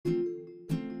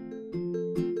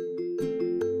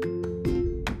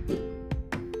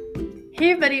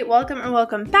Hey everybody,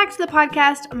 welcome back to the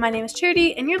podcast. My name is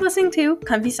Charity, and you're listening to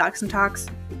Comfy Socks and Talks.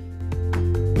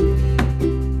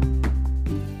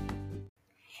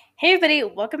 Hey everybody,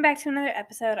 welcome back to another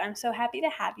episode. I'm so happy to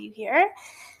have you here.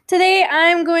 Today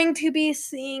I'm going to be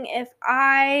seeing if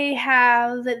I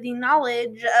have the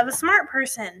knowledge of a smart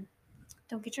person.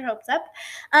 Don't get your hopes up.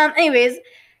 Anyways,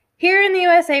 here in the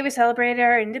USA, we celebrated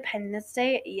our Independence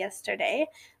Day yesterday.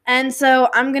 And so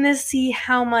I'm going to see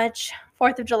how much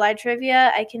 4th of July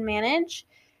trivia I can manage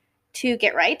to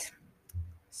get right.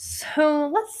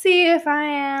 So let's see if I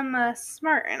am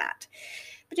smart or not.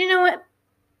 But you know what?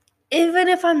 Even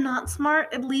if I'm not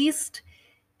smart, at least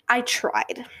I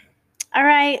tried. All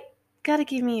right? Gotta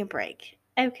give me a break.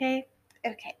 Okay.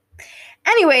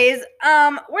 Anyways,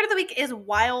 word of the week is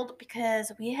wild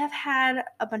because we have had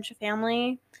a bunch of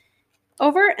family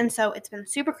over, and so it's been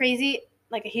super crazy,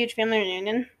 like a huge family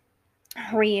reunion.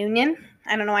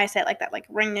 I don't know why I say it like that, like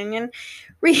reunion.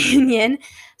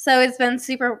 So it's been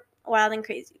super wild and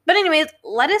crazy. But anyways,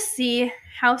 let us see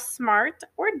how smart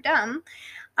or dumb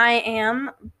I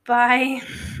am by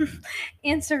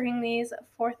answering these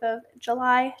 4th of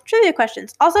July trivia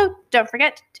questions. Also, don't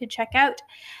forget to check out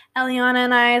Eliana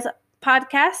and I's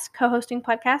podcast, co-hosting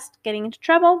podcast, Getting Into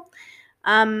Treble.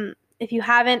 If you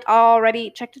haven't already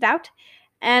checked it out.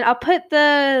 And I'll put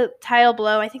the title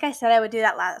below. I think I said I would do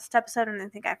that last episode, and I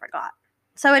think I forgot.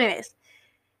 So anyways,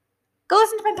 go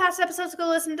listen to my past episodes. Go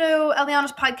listen to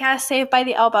Eliana's podcast, Saved by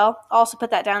the Elbow. I'll also put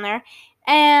that down there.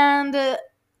 And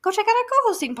go check out our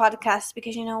co-hosting podcast,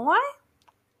 because you know why?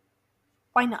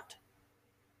 Why not?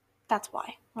 That's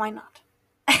why. Why not?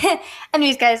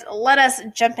 Anyways, guys, let us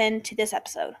jump into this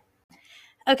episode.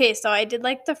 Okay, so I did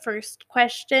like the first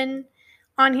question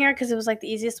on here because it was like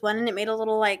the easiest one, and it made a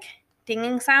little like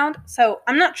dinging sound. So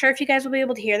I'm not sure if you guys will be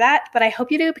able to hear that, but I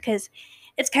hope you do because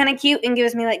it's kind of cute and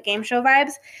gives me like game show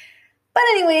vibes. But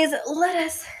anyways, let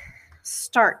us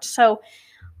start. So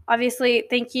obviously,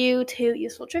 thank you to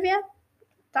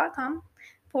usefultrivia.com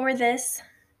for this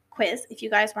quiz. If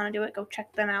you guys want to do it, go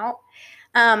check them out.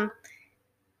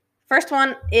 First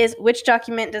one is, which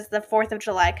document does the 4th of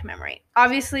July commemorate?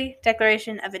 Obviously,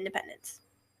 Declaration of Independence.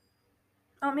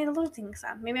 Oh, it made a little ding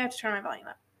sound. Maybe I have to turn my volume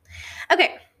up.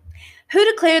 Okay. Who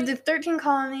declared the 13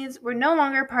 colonies were no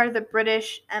longer part of the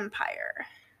British Empire?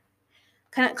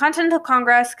 Continental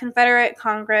Congress, Confederate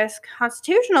Congress,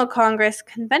 Constitutional Congress,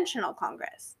 Conventional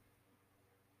Congress.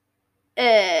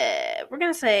 We're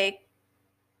going to say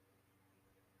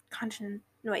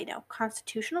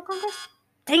Constitutional Congress?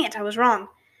 Dang it, I was wrong.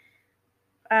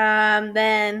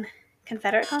 Then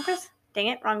Confederate Congress? Dang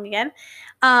it, wrong again.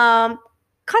 Continental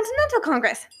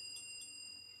Congress.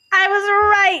 I was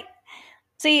right.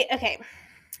 See, okay.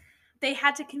 They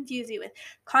had to confuse you with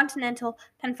Continental,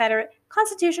 Confederate,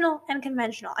 Constitutional, and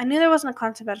Conventional. I knew there wasn't a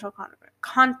Conventional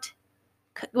Congress.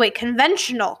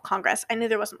 I knew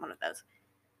there wasn't one of those.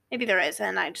 Maybe there is,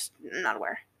 and I'm not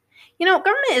aware. You know,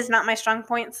 government is not my strong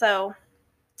point, so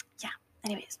yeah.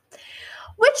 Anyways.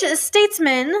 Which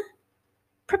statesman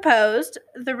proposed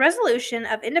the resolution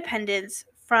of independence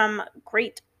from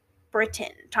Great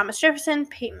Britain? Thomas Jefferson,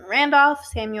 Peyton Randolph,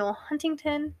 Samuel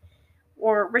Huntington,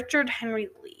 or Richard Henry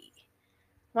Lee?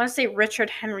 I want to say Richard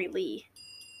Henry Lee.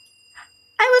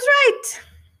 I was right!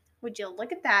 Would you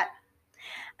look at that?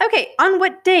 Okay, on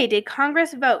what day did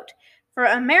Congress vote for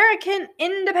American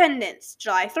independence?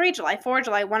 July 3, July 4,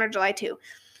 July 1, or July 2?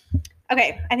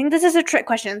 Okay, I think this is a trick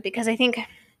question because I think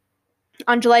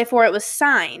on July 4 it was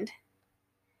signed.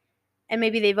 And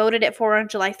maybe they voted it for on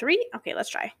July 3? Okay, let's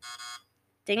try.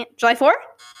 Dang it. July 4?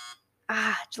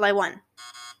 July 1.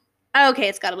 Okay,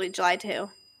 it's got to be July 2.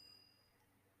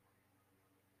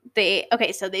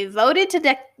 So they voted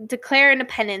to declare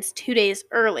independence 2 days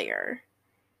earlier.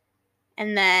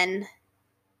 And then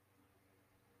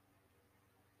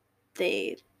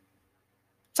they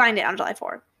signed it on July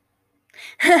 4.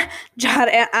 John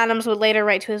Adams would later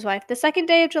write to his wife, the 2nd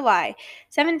day of July,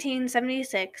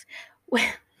 1776,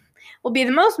 will be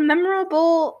the most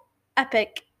memorable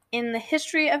epoch in the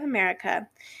history of America.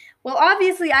 Well,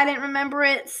 obviously I didn't remember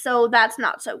it, so that's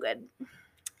not so good.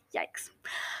 Yikes.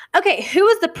 Okay, who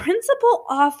was the principal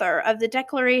author of the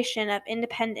Declaration of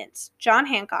Independence? John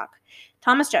Hancock,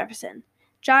 Thomas Jefferson,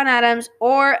 John Adams,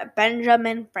 or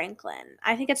Benjamin Franklin?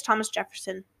 I think it's Thomas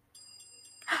Jefferson.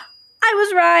 I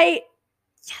was right.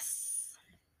 Yes.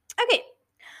 Okay.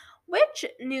 Which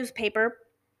newspaper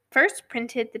first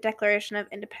printed the Declaration of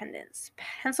Independence?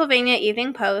 Pennsylvania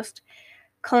Evening Post,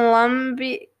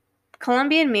 Columbian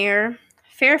Mirror,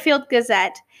 Fairfield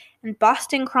Gazette, and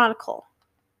Boston Chronicle.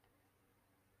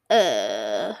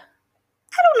 I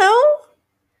don't know.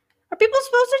 Are people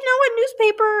supposed to know what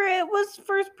newspaper it was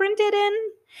first printed in?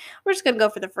 We're just going to go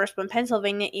for the first one,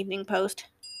 Pennsylvania Evening Post.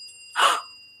 I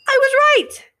was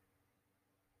right!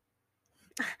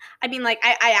 I mean, like,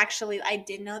 I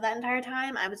did know that entire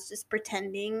time. I was just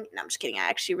pretending. No, I'm just kidding. I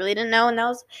actually really didn't know, and that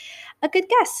was a good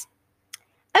guess.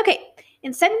 Okay, in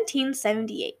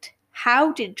 1778,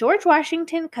 how did George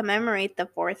Washington commemorate the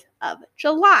 4th of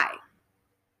July?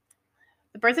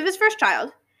 The birth of his first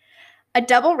child, a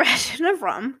double ration of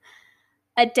rum,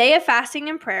 a day of fasting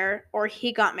and prayer, or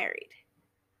he got married?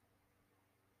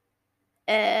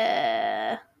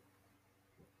 A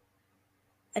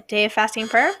day of fasting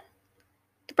and prayer?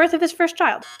 The birth of his first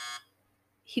child.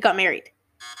 He got married.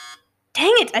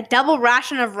 Dang it, a double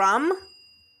ration of rum?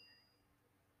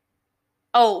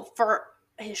 Oh, for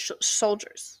his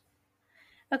soldiers.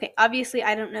 Okay, obviously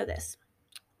I don't know this.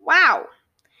 Wow.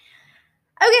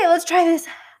 Okay, let's try this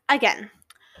again.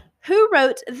 Who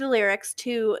wrote the lyrics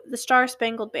to The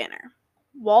Star-Spangled Banner?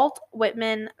 Walt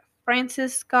Whitman,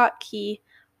 Francis Scott Key,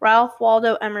 Ralph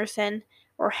Waldo Emerson,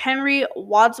 or Henry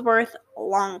Wadsworth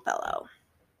Longfellow?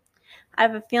 I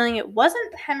have a feeling it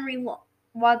wasn't Henry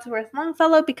Wadsworth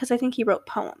Longfellow because I think he wrote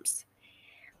poems.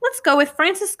 Let's go with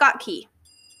Francis Scott Key.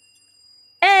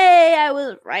 Hey, I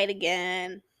was right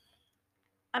again.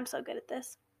 I'm so good at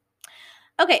this.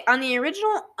 Okay, on the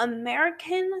original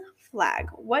American flag,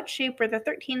 what shape were the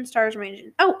 13 stars arranged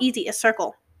in? Oh, easy, a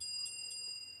circle.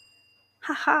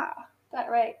 Haha, got it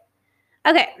right.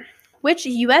 Okay, which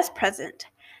U.S. president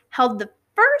held the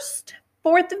first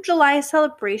 4th of July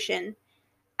celebration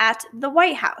at the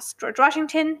White House? George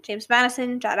Washington, James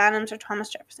Madison, John Adams, or Thomas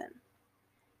Jefferson?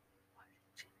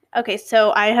 Okay,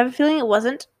 so I have a feeling it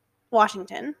wasn't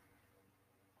Washington.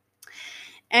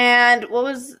 And what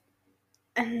was...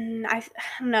 I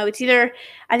don't know. It's either...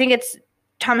 I think it's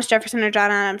Thomas Jefferson or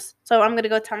John Adams. So I'm going to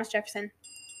go with Thomas Jefferson.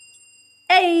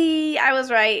 Hey, I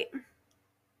was right.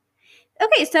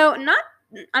 Okay, so not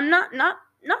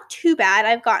too bad.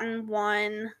 I've gotten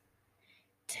 1,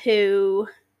 2,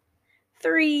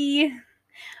 3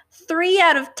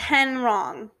 out of 10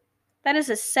 wrong. That is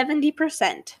a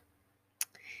 70%.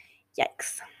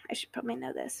 Yikes. I should probably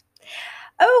know this.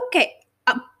 Okay.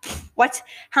 What?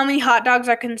 How many hot dogs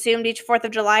are consumed each 4th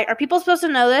of July? Are people supposed to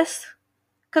know this?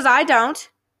 Because I don't.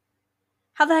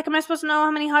 How the heck am I supposed to know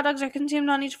how many hot dogs are consumed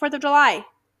on each 4th of July?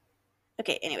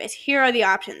 Okay, anyways, here are the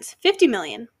options. 50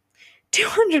 million,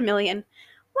 200 million,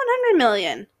 100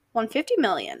 million, 150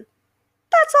 million.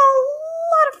 That's a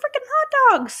lot of freaking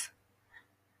hot dogs.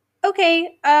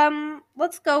 Okay,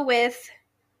 let's go with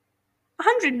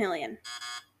 100 million.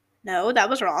 No, that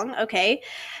was wrong. Okay.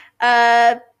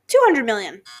 200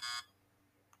 million.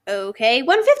 Okay,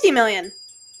 150 million.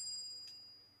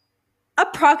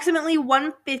 Approximately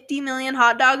 150 million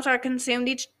hot dogs are consumed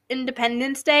each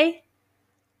Independence Day.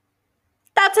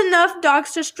 That's enough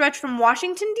dogs to stretch from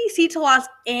Washington, D.C. to Los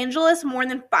Angeles more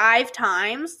than 5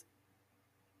 times.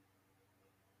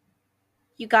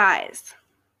 You guys,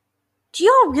 do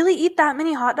y'all really eat that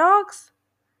many hot dogs?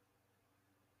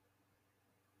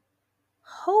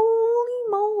 Holy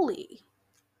moly.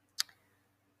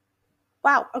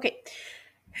 Wow, okay.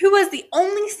 Who was the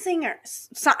only singer?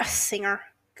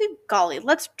 Good golly,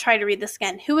 let's try to read this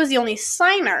again. Who was the only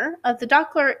signer of the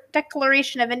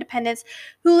Declaration of Independence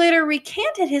who later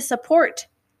recanted his support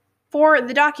for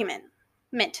the document?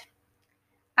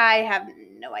 I have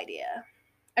no idea.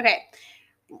 Okay,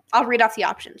 I'll read off the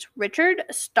options. Richard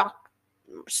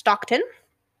Stockton,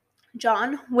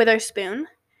 John Witherspoon,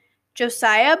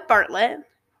 Josiah Bartlett,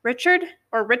 Richard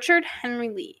Henry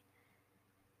Lee.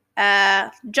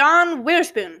 John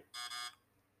Witherspoon.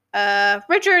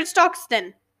 Richard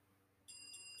Stockton.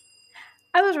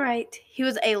 I was right. He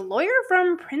was a lawyer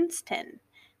from Princeton.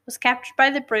 Was captured by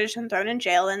the British and thrown in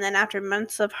jail, and then after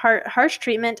months of harsh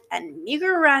treatment and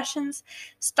meager rations,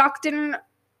 Stockton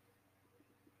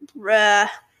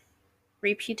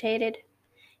repudiated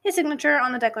his signature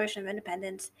on the Declaration of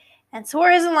Independence and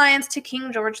swore his allegiance to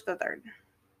King George III.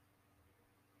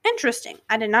 Interesting.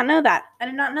 I did not know that. I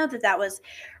did not know that was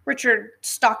Richard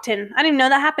Stockton. I didn't know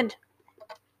that happened.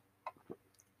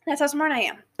 That's how smart I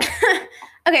am.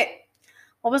 Okay.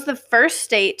 What was the first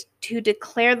state to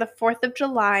declare the 4th of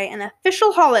July an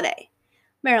official holiday?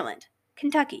 Maryland,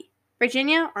 Kentucky,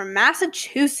 Virginia, or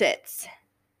Massachusetts?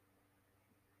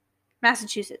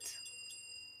 Massachusetts.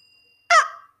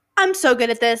 I'm so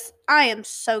good at this. I am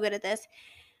so good at this.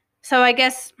 So I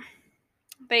guess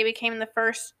they became the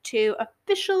first to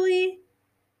officially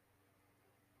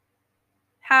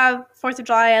have 4th of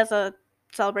July as a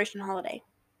celebration holiday.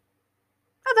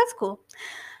 Oh, that's cool.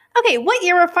 Okay, what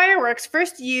year were fireworks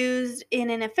first used in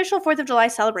an official 4th of July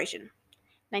celebration?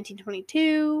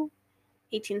 1922,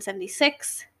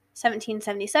 1876,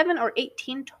 1777, or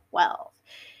 1812?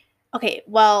 Okay,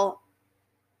 well,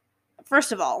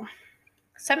 first of all,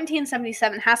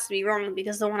 1777 has to be wrong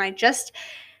because the one I just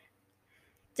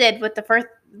did with the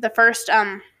first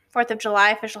 4th of July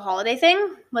official holiday thing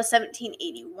was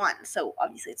 1781. So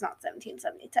obviously it's not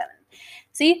 1777.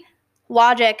 See?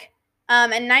 Logic.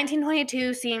 And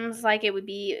 1922 seems like it would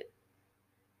be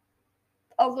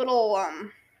a little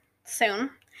soon.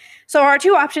 So our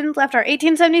two options left are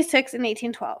 1876 and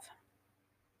 1812.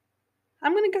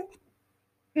 I'm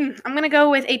gonna go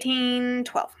with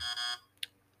 1812.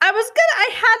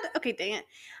 Okay, dang it.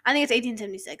 I think it's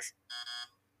 1876.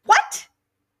 What?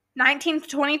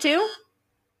 1922?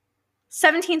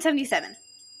 1777.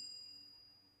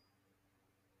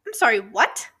 I'm sorry,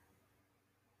 what?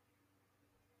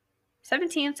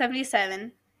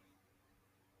 1777.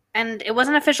 And it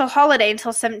wasn't an official holiday until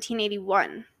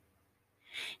 1781.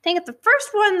 I think the first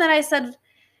one that I said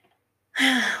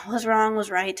was wrong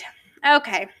was right.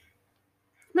 Okay.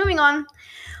 Moving on.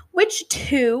 Which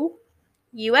two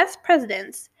U.S.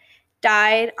 presidents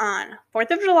died on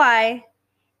 4th of July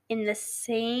in the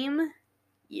same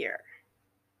year?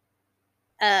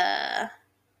 I'm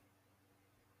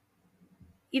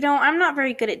not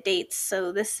very good at dates,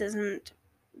 so this isn't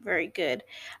very good.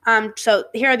 So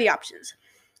here are the options.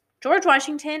 George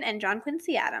Washington and John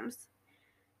Quincy Adams,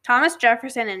 Thomas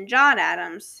Jefferson and John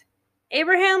Adams,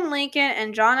 Abraham Lincoln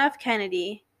and John F.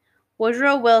 Kennedy,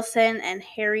 Woodrow Wilson and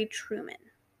Harry Truman.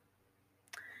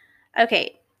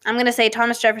 Okay, I'm going to say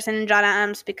Thomas Jefferson and John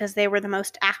Adams because they were the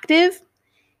most active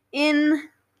in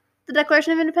the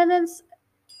Declaration of Independence.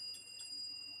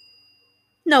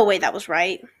 No way that was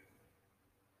right.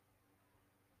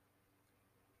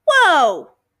 Whoa!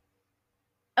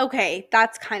 Okay,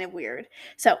 that's kind of weird.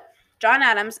 So, John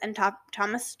Adams and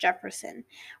Thomas Jefferson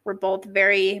were both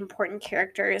very important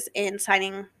characters in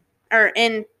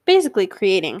in basically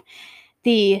creating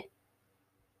the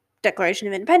Declaration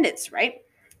of Independence, right?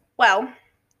 Well,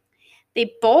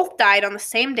 they both died on the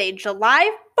same day, July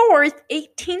 4th,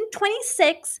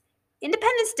 1826,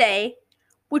 Independence Day,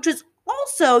 which was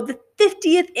also the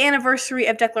 50th anniversary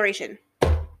of Declaration.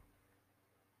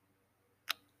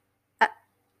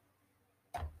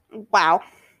 Wow.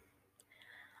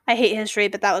 I hate history,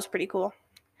 but that was pretty cool.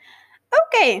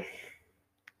 Okay.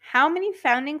 How many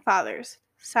founding fathers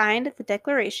signed the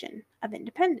Declaration of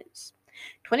Independence?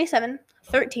 27,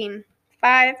 13,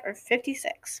 5, or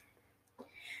 56?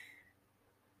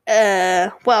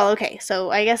 Well, okay,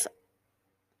 so I guess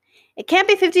it can't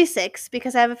be 56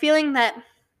 because I have a feeling that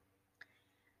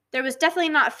there was definitely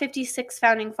not 56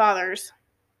 founding fathers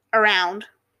around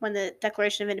when the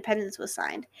Declaration of Independence was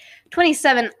signed.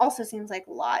 27 also seems like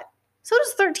a lot. So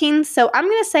does 13, so I'm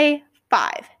going to say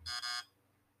 5.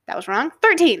 That was wrong.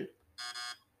 13.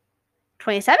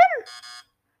 27?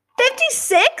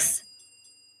 56?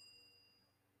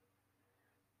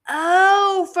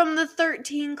 Oh, from the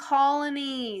 13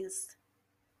 colonies.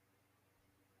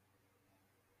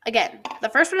 Again, the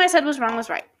first one I said was wrong was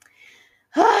right.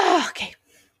 Okay.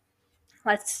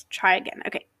 Let's try again.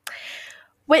 Okay.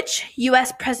 Which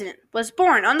U.S. president was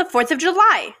born on the 4th of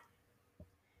July?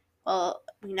 Well,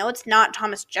 we know it's not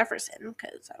Thomas Jefferson,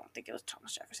 because I don't think it was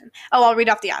Thomas Jefferson. Oh, I'll read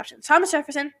off the options. Thomas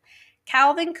Jefferson,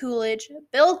 Calvin Coolidge,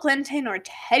 Bill Clinton, or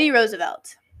Teddy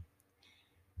Roosevelt?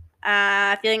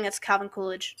 Feeling it's Calvin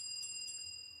Coolidge.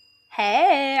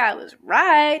 Hey, I was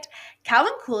right.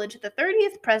 Calvin Coolidge, the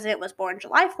 30th president, was born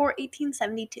July 4,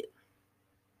 1872.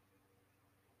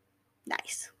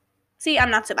 Nice. See,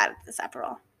 I'm not so bad at this after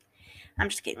all. I'm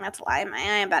just kidding. That's a lie. I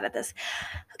am bad at this.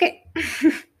 Okay.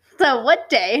 So what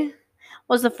day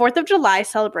was the 4th of July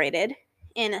celebrated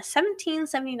in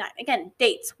 1779? Again,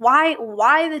 dates. Why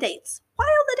the dates? Why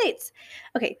all the dates?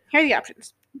 Okay, here are the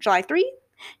options. July 3,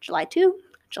 July 2,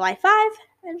 July 5,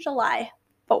 and July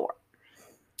 4.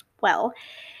 Well,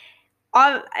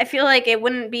 I feel like it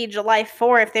wouldn't be July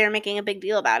 4 if they were making a big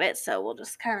deal about it, so we'll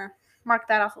just kind of mark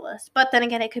that off the list. But then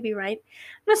again, it could be right.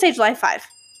 I'm going to say July 5.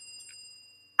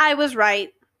 I was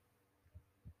right.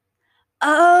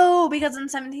 Oh, because in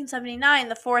 1779,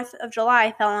 the 4th of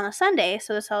July fell on a Sunday,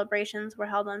 so the celebrations were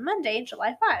held on Monday,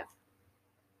 July 5.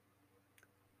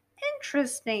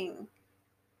 Interesting.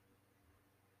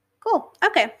 Cool.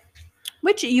 Okay.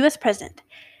 Which U.S. president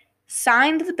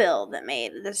signed the bill that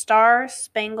made the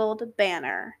Star-Spangled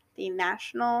Banner the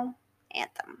national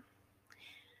anthem?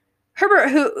 Herbert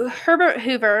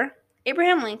Hoover,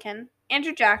 Abraham Lincoln,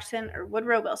 Andrew Jackson, or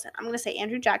Woodrow Wilson? I'm going to say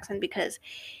Andrew Jackson because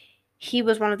he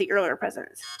was one of the earlier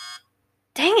presidents.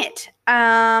 Dang it.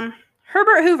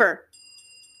 Herbert Hoover.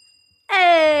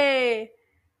 Hey!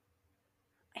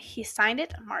 He signed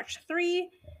it March 3,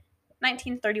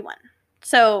 1931.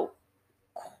 So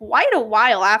quite a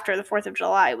while after the 4th of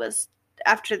July was,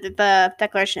 after the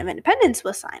Declaration of Independence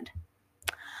was signed.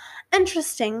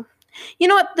 Interesting. You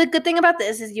know what? The good thing about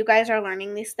this is you guys are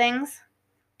learning these things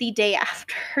the day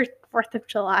after 4th of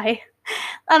July.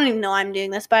 I don't even know why I'm doing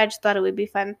this, but I just thought it would be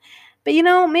fun. But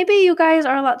maybe you guys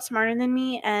are a lot smarter than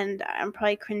me, and I'm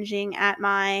probably cringing at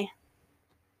my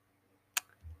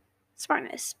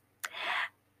smartness.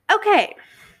 Okay.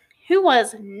 Who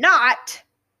was not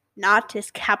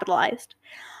is capitalized,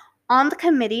 on the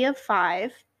Committee of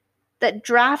Five that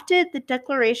drafted the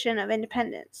Declaration of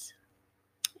Independence?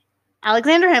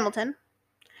 Alexander Hamilton,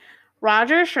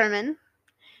 Roger Sherman,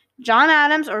 John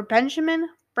Adams, or Benjamin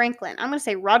Franklin? I'm going to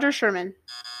say Roger Sherman.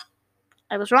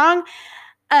 I was wrong.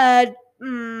 I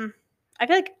feel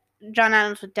like John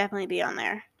Adams would definitely be on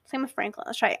there. Same with Franklin.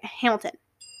 Let's try it. Hamilton.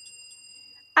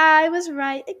 I was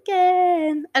right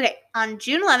again. Okay, on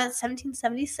June 11th,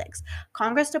 1776,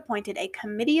 Congress appointed a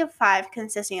Committee of Five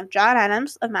consisting of John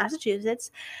Adams of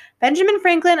Massachusetts, Benjamin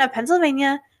Franklin of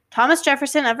Pennsylvania, Thomas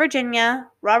Jefferson of Virginia,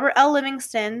 Robert L.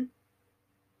 Livingston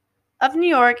of New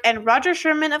York, and Roger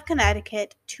Sherman of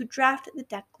Connecticut to draft the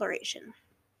Declaration.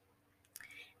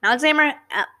 Alexander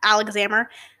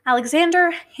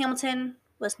Hamilton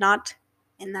was not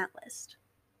in that list.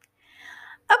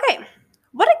 Okay,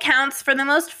 what accounts for the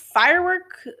most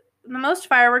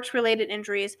fireworks-related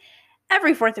injuries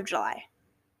every 4th of July?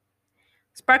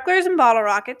 Sparklers and bottle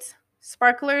rockets,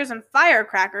 sparklers and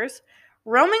firecrackers,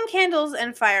 Roman candles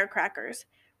and firecrackers,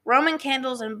 Roman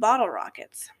candles and bottle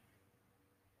rockets.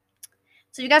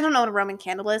 So if you guys don't know what a Roman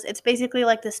candle is, it's basically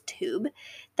like this tube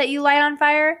that you light on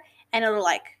fire, and it'll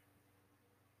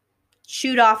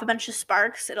shoot off a bunch of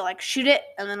sparks. It'll shoot it,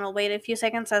 and then it'll wait a few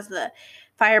seconds as the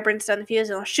fire burns down the fuse.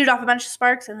 It'll shoot off a bunch of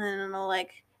sparks, and then it'll and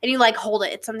you hold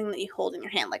it. It's something that you hold in your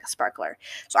hand like a sparkler.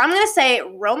 So I'm going to say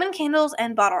Roman candles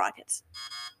and bottle rockets.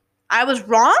 I was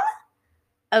wrong?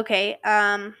 Okay,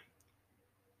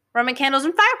 Roman candles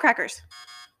and firecrackers.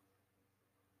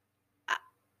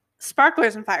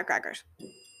 Sparklers and firecrackers.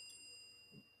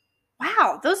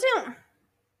 Wow, those don't...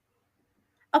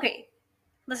 Okay,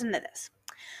 listen to this.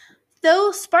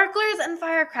 Though sparklers and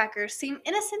firecrackers seem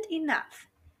innocent enough,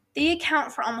 they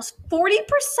account for almost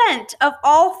 40% of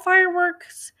all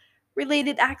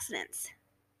fireworks-related accidents.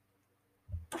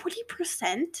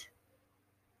 40%?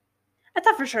 I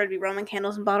thought for sure it'd be Roman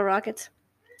candles and bottle rockets.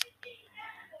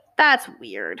 That's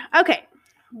weird. Okay,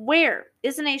 where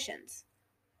is the nation's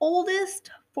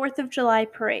oldest 4th of July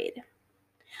parade?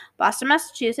 Boston,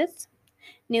 Massachusetts,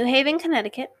 New Haven,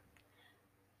 Connecticut,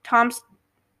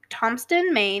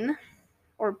 Thompson, Maine,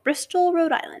 or Bristol,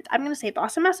 Rhode Island? I'm going to say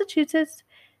Boston, Massachusetts,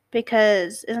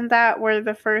 because isn't that where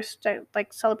the first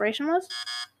celebration was?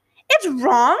 It's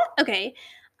wrong. Okay.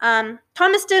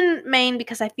 Thomaston, Maine,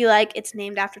 because I feel like it's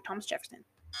named after Thomas Jefferson.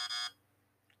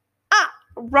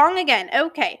 Wrong again.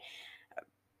 Okay.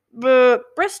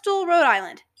 Bristol, Rhode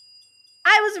Island.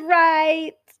 I was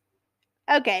right.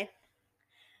 Okay.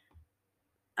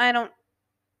 It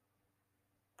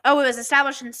was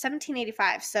established in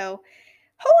 1785, so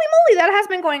holy moly, that has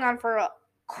been going on for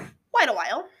quite a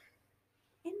while.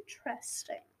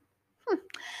 Interesting.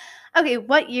 Okay,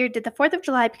 what year did the 4th of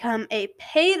July become a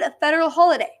paid federal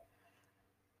holiday?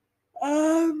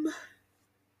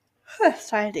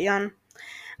 Sorry to yawn.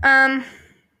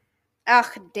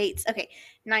 Dates. Okay,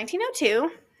 1902,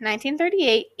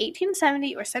 1938,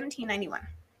 1870, or 1791?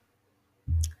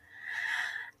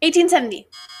 1870.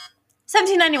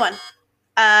 1791.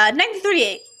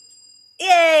 1938.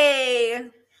 Yay!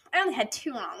 I only had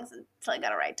 2 wrongs until I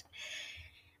got it right.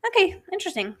 Okay,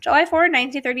 interesting. July 4,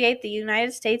 1938, the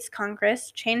United States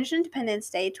Congress changed Independence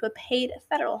Day to a paid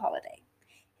federal holiday.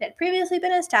 It had previously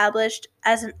been established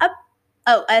as an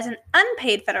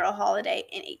unpaid federal holiday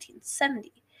in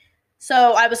 1870.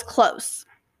 So I was close.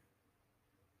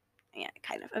 Yeah,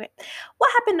 kind of. Okay.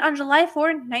 What happened on July 4,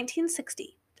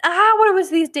 1960? What was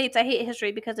these dates? I hate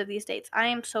history because of these dates. I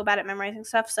am so bad at memorizing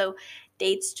stuff, so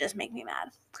dates just make me mad.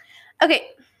 Okay.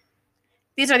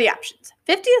 These are the options.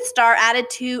 50th star added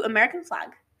to American flag.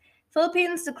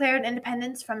 Philippines declared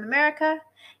independence from America.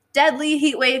 Deadly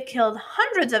heat wave killed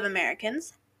hundreds of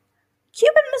Americans.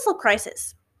 Cuban Missile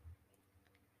Crisis.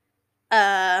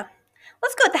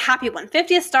 Let's go with the happy one.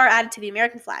 50th star added to the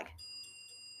American flag.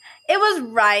 It was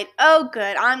right. Oh,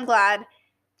 good. I'm glad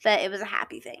that it was a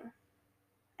happy thing.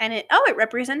 And it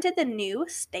represented the new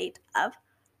state of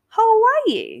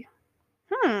Hawaii.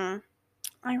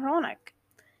 Ironic.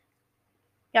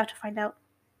 You have to find out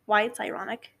why it's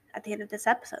ironic at the end of this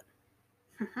episode.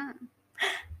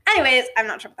 Anyways, I'm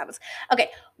not sure what that was.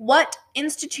 Okay, what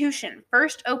institution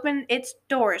first opened its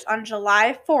doors on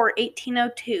July 4,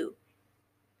 1802?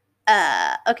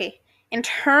 Okay.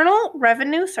 Internal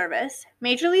Revenue Service,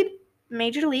 Major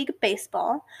League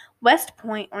Baseball, West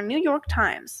Point, or New York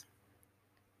Times?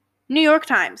 New York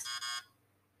Times.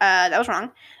 That was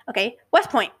wrong. Okay, West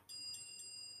Point.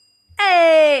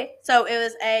 Hey! So it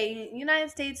was a United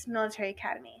States military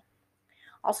academy,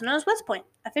 also known as West Point,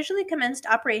 officially commenced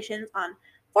operations on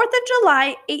 4th of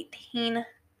July,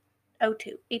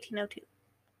 1802. 1802.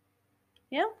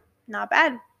 Yeah, not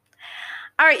bad.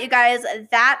 All right, you guys,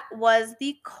 that was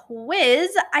the quiz.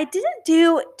 I didn't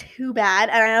do too bad,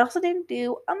 and I also didn't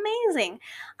do amazing.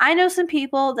 I know some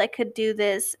people that could do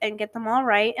this and get them all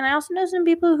right, and I also know some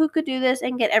people who could do this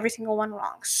and get every single one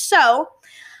wrong. So,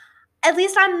 at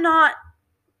least I'm not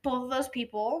both of those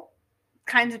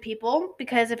kinds of people,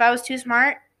 because if I was too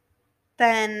smart,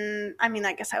 then, I mean,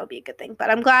 I guess that would be a good thing, but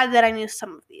I'm glad that I knew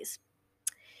some of these.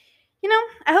 You know,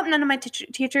 I hope none of my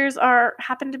teachers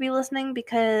happen to be listening,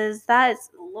 because that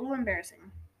is a little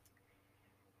embarrassing.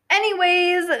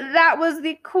 Anyways, that was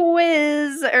the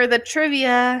quiz, or the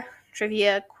trivia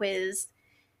quiz.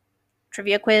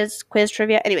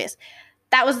 Anyways,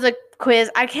 that was the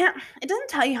quiz. It doesn't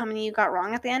tell you how many you got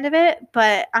wrong at the end of it,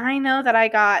 but I know that I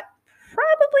got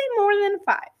probably more than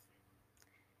 5.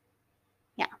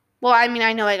 Yeah. Well, I mean,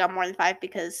 I know I got more than 5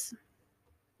 because,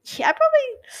 yeah, I probably,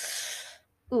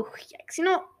 ooh, yikes. You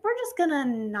know, we're just gonna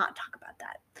not talk about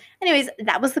that. Anyways,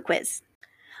 that was the quiz.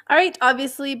 All right,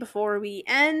 obviously, before we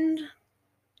end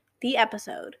the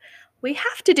episode, we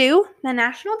have to do the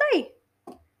National Day,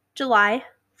 July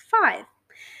 5.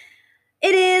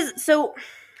 It is, so,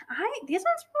 these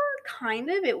ones were kind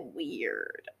of a bit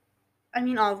weird. I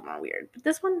mean, all of them are weird, but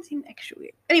this one seemed extra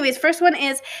weird. Anyways, first one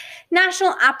is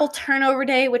National Apple Turnover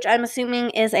Day, which I'm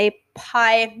assuming is a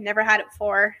pie. Never had it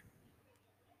before.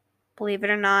 Believe it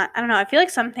or not. I don't know. I feel like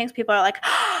some things people are like,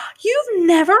 oh, you've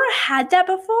never had that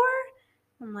before?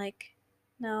 I'm like,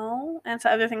 no. And so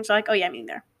other things are like, oh yeah, me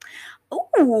neither.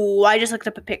 Ooh, I just looked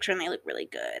up a picture and they look really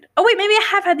good. Oh wait, maybe I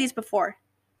have had these before.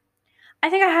 I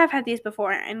think I have had these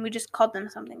before and we just called them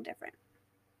something different.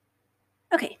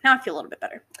 Okay, now I feel a little bit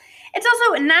better. It's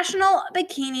also National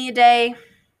Bikini Day.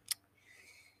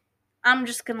 I'm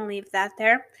just going to leave that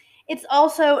there. It's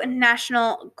also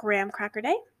National Graham Cracker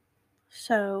Day.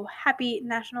 So happy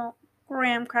National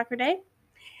Graham Cracker Day.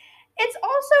 It's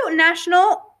also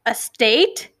National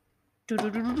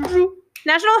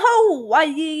National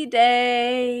Hawaii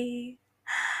Day.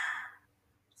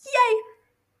 Yay!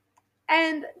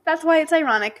 And that's why it's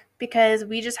ironic, because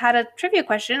we just had a trivia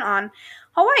question on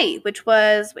Hawaii, which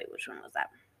was, which one was that?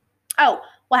 Oh,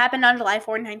 what happened on July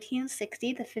 4,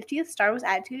 1960? The 50th star was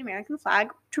added to the American flag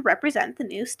to represent the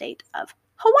new state of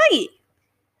Hawaii.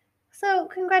 So,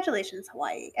 congratulations,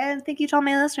 Hawaii. And thank you to all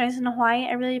my listeners in Hawaii.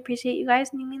 I really appreciate you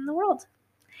guys, and you mean the world.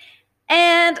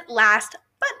 And last,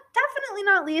 but definitely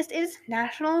not least, is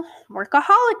National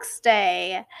Workaholics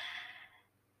Day.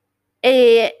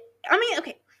 Okay,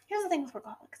 here's the thing with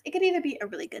workaholics. It could either be a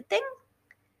really good thing,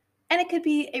 and it could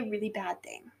be a really bad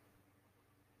thing.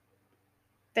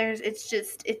 It's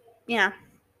just the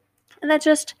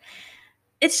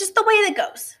way that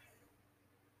goes.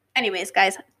 Anyways,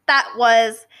 guys, that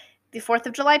was the 4th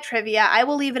of July trivia. I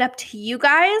will leave it up to you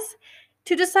guys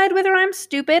to decide whether I'm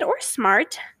stupid or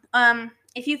smart.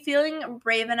 If you're feeling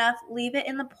brave enough, leave it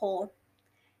in the poll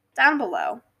down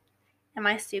below. Am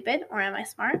I stupid or am I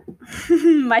smart?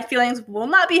 My feelings will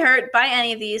not be hurt by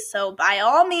any of these, so by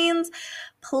all means,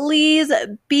 please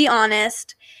be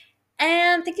honest.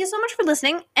 And thank you so much for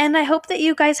listening, and I hope that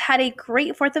you guys had a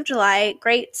great 4th of July,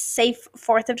 great, safe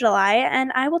 4th of July,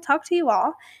 and I will talk to you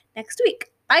all next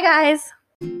week. Bye, guys!